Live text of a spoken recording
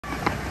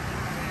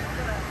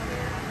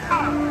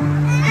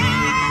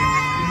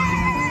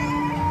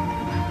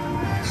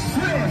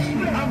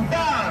I'm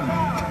done.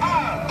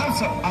 I'm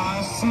so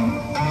awesome.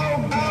 Oh,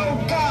 go,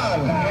 go.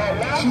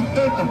 She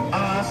think I'm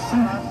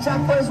awesome.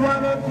 Choppers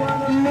wanna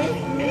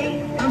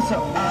me. I'm so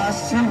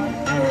awesome.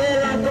 I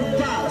live like a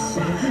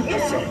possum.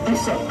 I'm so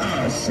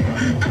awesome.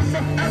 I'm so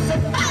awesome. I'm so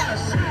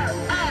awesome.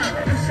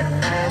 I'm so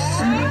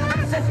awesome.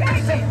 I'm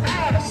so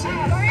awesome. I'm so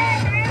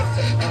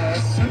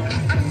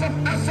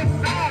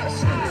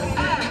awesome.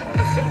 I'm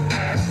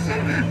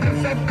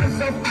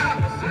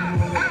so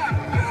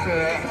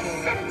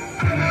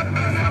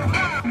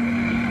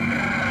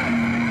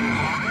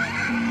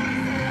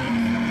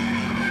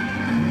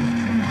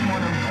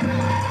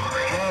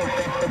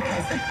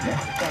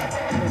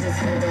I'm just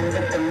holding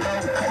with the low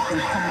cut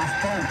and call my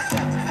folks up.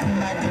 I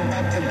might be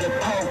about to get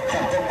poked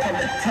up, don't call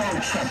the tow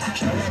truck.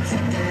 Tryna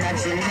take it out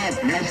your neck,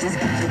 not just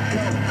got your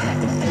throat cut.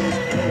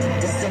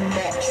 This a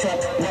Mack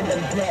truck, not a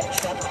black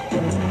truck.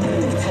 When we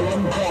move, tell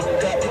them back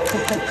up,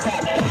 put the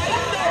clap back.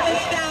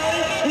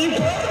 We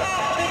broke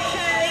off the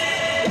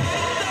chain.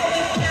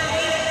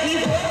 We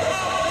broke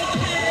off the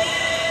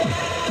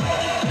chain.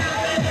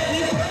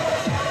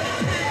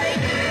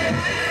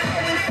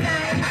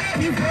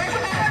 We broke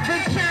off the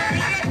chain.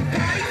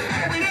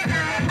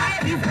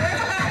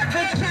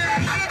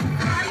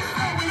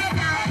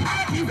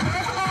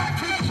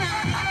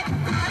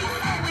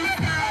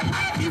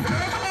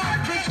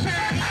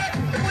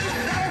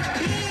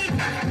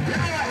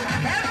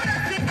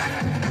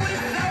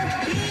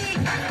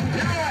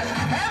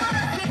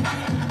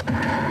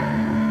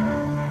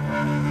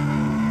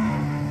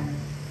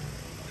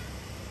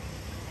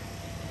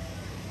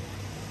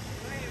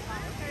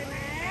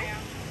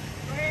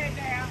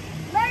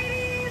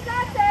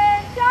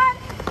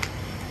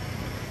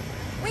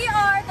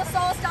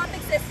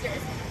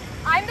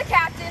 I'm the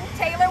captain,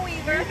 Taylor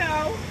Weaver. You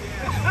know.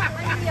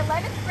 I'm in the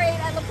 11th grade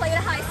at La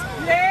Plata High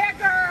School. Yeah,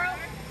 girl.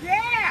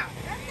 Yeah.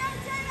 Let's go,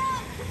 Taylor.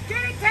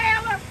 Get it,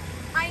 Taylor.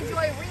 I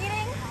enjoy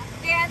reading,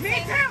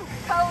 dancing,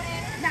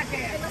 coding,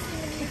 and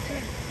listening to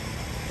music.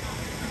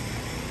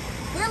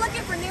 We're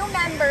looking for new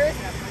members,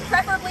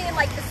 preferably in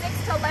like the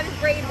 6th to 11th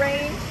grade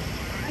range.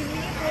 We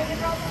need boys and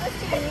girls on the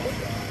team.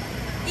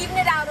 Even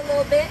it out a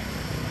little bit.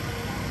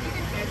 You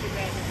can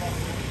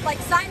like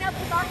sign up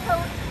with our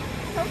coach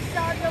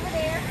Doug over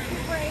there.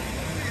 He's great.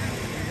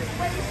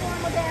 Very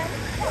formal then.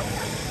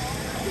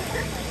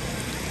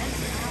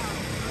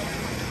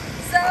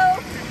 So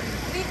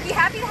we'd be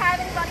happy to have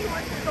anybody who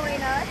wants to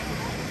join us.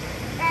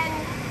 And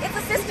it's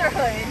a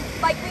sisterhood.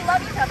 Like, we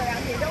love each other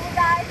out here, don't we,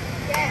 guys?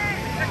 Yeah.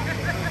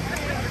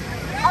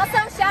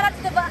 Also, shout out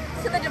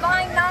to the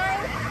Divine Nine,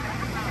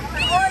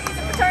 sororities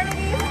and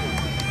fraternities.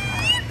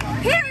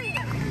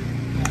 Period.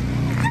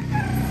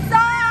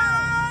 So,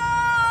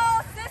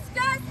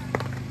 sisters.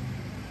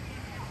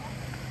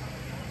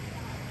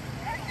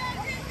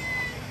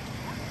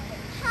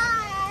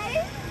 Hi,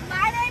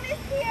 my name is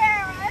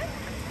Kiara.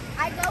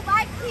 I go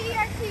by Key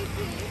or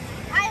Kiki.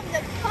 I am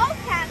the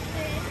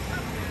co-captain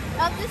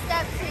of the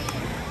step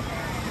team.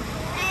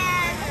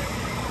 And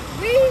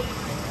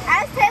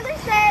as Taylor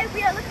said,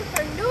 we are looking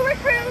for new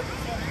recruits.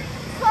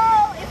 So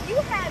if you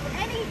have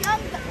any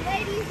young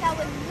ladies that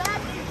would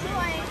love to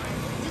join,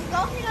 just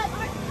go hit up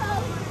our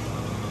coach.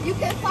 You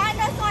can find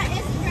us on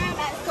Instagram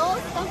at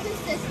Stomping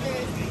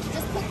Sisters.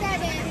 Just put that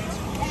in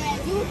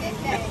and you will get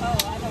there.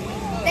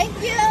 Thank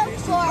you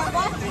for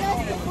watching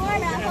us before,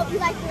 and I hope you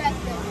like the rest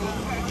of it.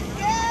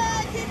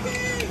 Yeah,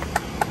 Kiki!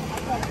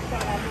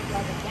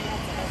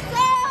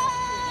 So,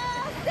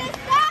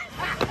 sisters!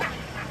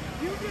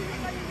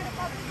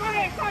 Go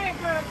ahead,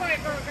 girl. Go ahead.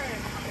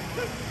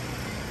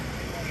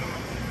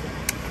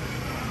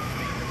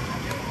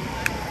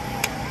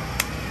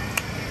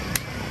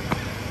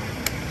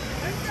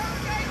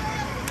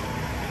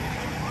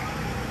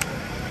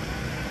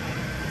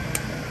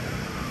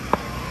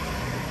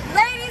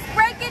 Ladies,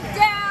 break it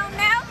down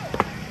now.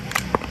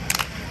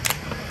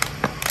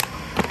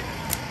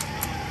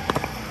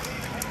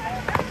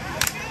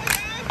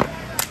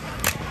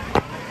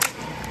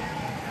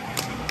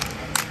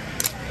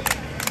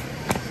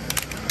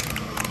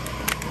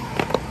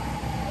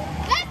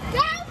 Let's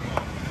go!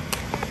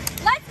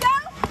 Let's go.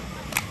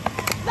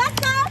 Let's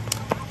go!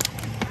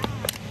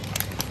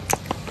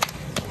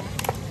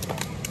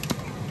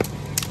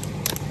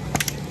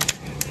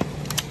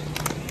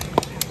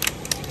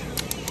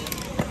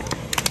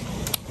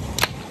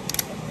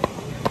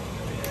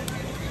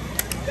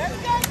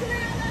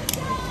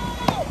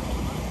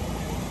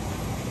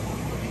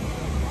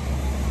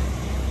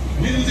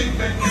 Music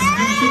that can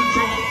lose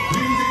control.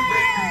 Music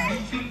that can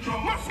lose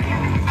control.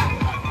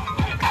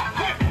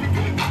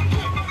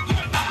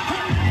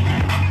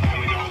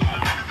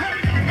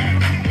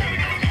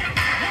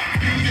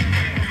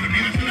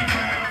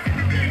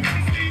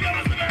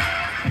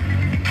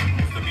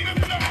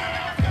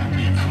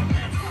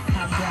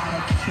 I got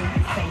a cute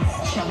face,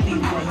 chubby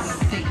waist,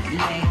 thick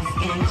legs,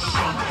 in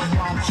shape,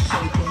 mom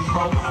shaking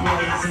both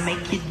ways,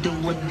 make you do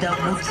a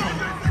double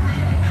take.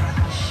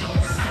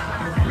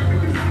 Showstopper,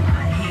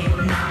 head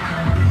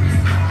knocker,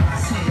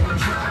 tail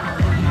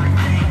dropper, my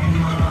thing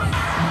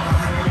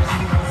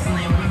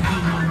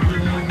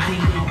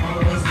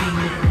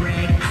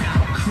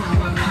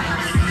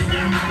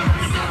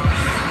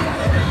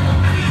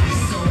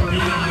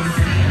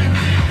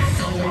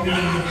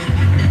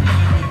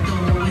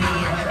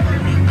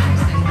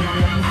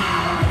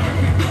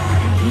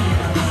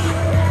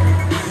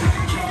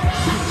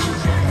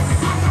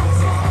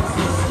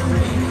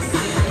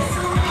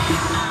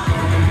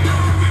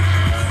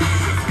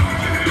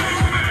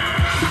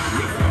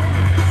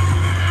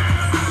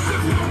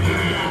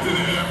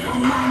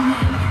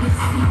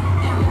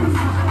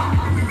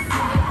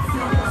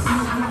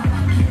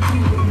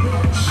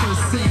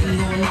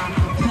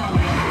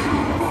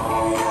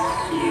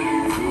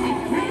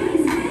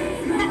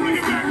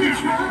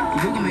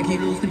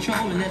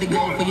Control and let it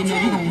go, for you know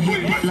you gon'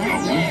 hit the flow.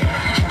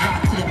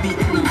 Rock to the beat,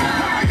 to the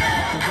vibe.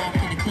 Walk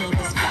in the club,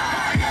 it's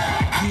fire.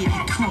 Get it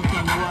crunk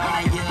and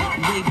wire.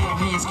 Wave your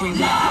hands, scream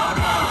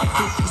louder.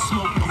 If you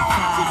smoke the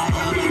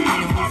fire, bring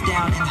the roof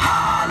down and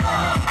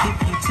holler. If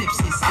you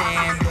tipsy,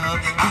 stand up.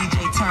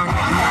 DJ, turn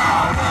it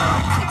louder.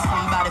 Take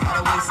somebody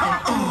by the waist and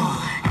now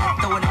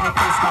throw it in their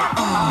face like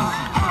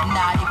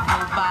hypnotic,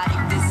 robotic.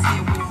 This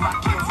here we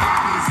rock your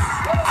rockers.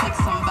 Take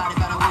somebody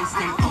by the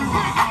waist and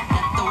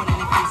now throw it in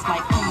their face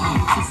like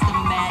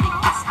systematic,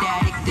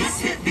 ecstatic, this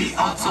hit be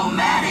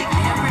automatic.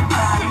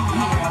 Everybody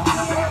here,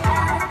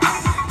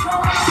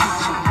 put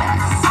your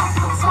backs on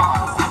the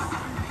wall.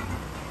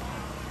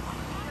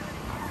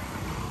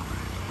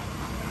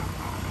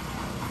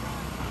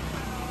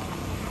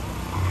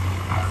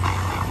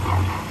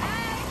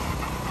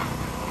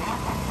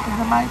 Is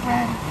the mic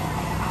ready?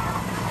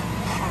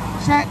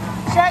 Check,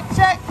 check,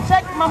 check,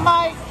 check my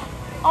mic.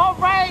 All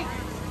right,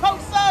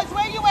 Coach Suggs,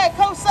 where you at?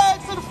 Coach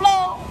Suggs to the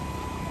floor.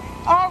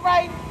 All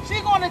right,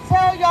 she's going to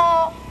tell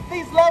y'all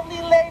these lovely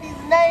ladies'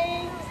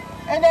 names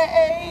and their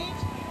age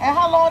and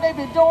how long they've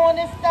been doing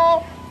this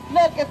stuff.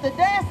 Look, if the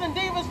Dancing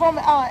Divas from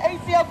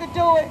ACL could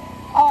do it,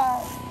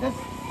 the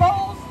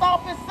Soul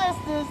Stomping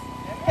Sisters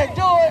can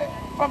do it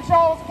from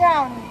Charles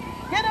County.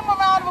 Give them a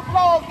round of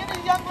applause. Give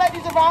these young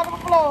ladies a round of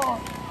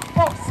applause.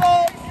 Coach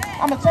Suggs,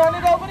 I'm going to turn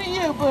it over to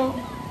you, boo.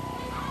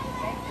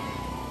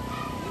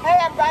 Hey,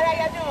 everybody, how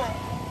y'all doing?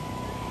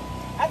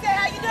 I said,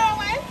 how you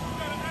doing?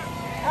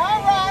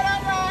 All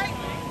right.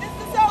 This is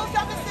the Soul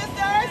Stomping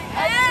Sisters.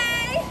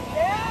 Hey!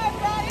 Yeah,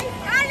 everybody.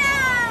 Hello!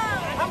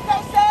 I'm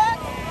Coach Suggs.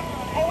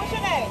 Hey, what's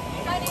your name?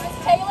 My name is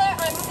Taylor.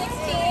 I'm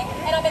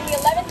 16, and I'm in the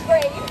 11th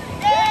grade.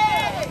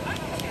 Yay!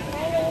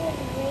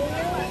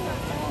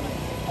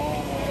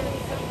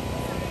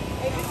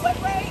 Hey, you what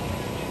grade?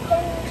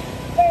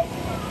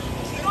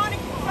 She's going to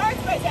first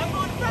grade. I'm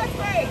going to first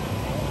grade.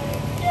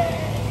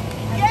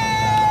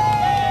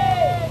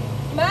 Yay!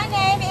 My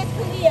name is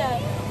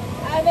Kalia.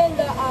 I'm in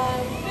the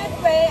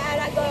 5th grade,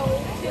 and I go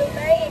to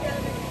Mary A.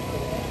 Elementary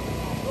School.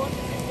 Going to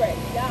 6th grade.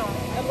 Yeah,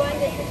 I'm going to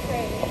 6th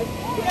grade.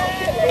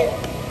 Yay!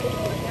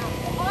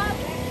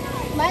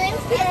 My name's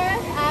Kiara.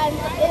 I'm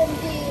in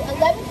the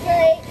 11th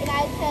grade and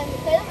I attend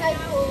Salem High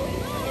School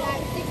and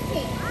I'm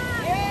 16.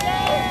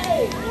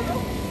 Yay!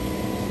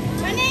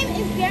 My name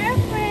is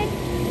Garrett Frank.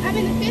 I'm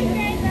in the 5th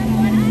grade and I'm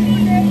going to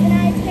 6th grade and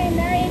I attend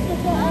Mary A.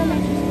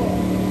 Elementary School.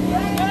 I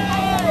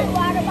have a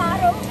water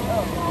bottle.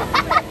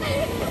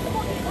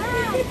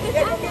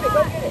 Yeah, go get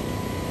it.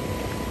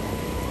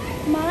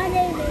 My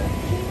name is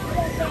Tina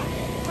Walker.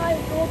 I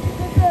go to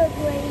the 3rd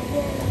grade.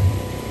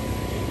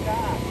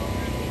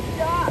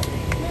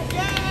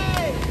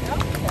 Yay!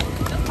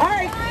 All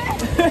right.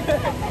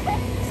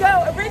 So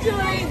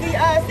originally the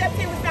STEP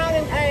team was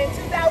founded in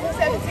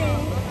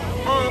 2017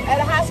 at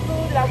a high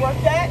school that I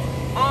worked at.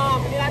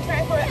 And then I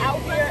transferred out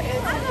here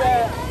into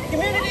the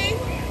community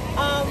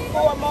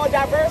for a more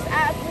diverse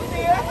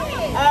atmosphere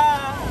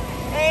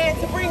and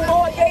to bring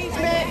more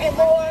engagement and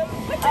more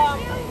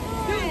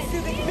students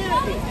to the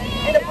community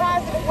in a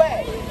positive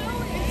way.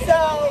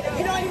 So if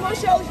you know any more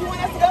shows you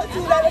want us to go to,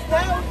 let us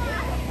know.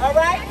 All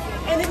right?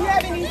 And if you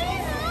have any nieces,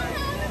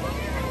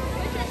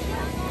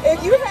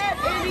 if you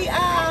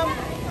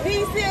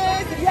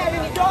have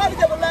any daughters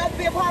that would love to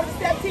be a part of the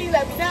STEP team,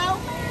 let me know.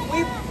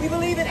 We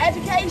believe in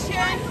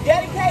education,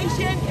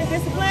 dedication, and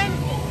discipline.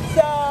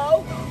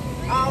 So,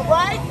 all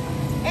right.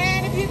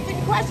 And if you have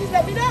any questions,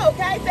 let me know,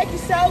 okay? Thank you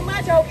so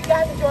much. I hope you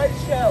guys enjoyed the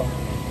show.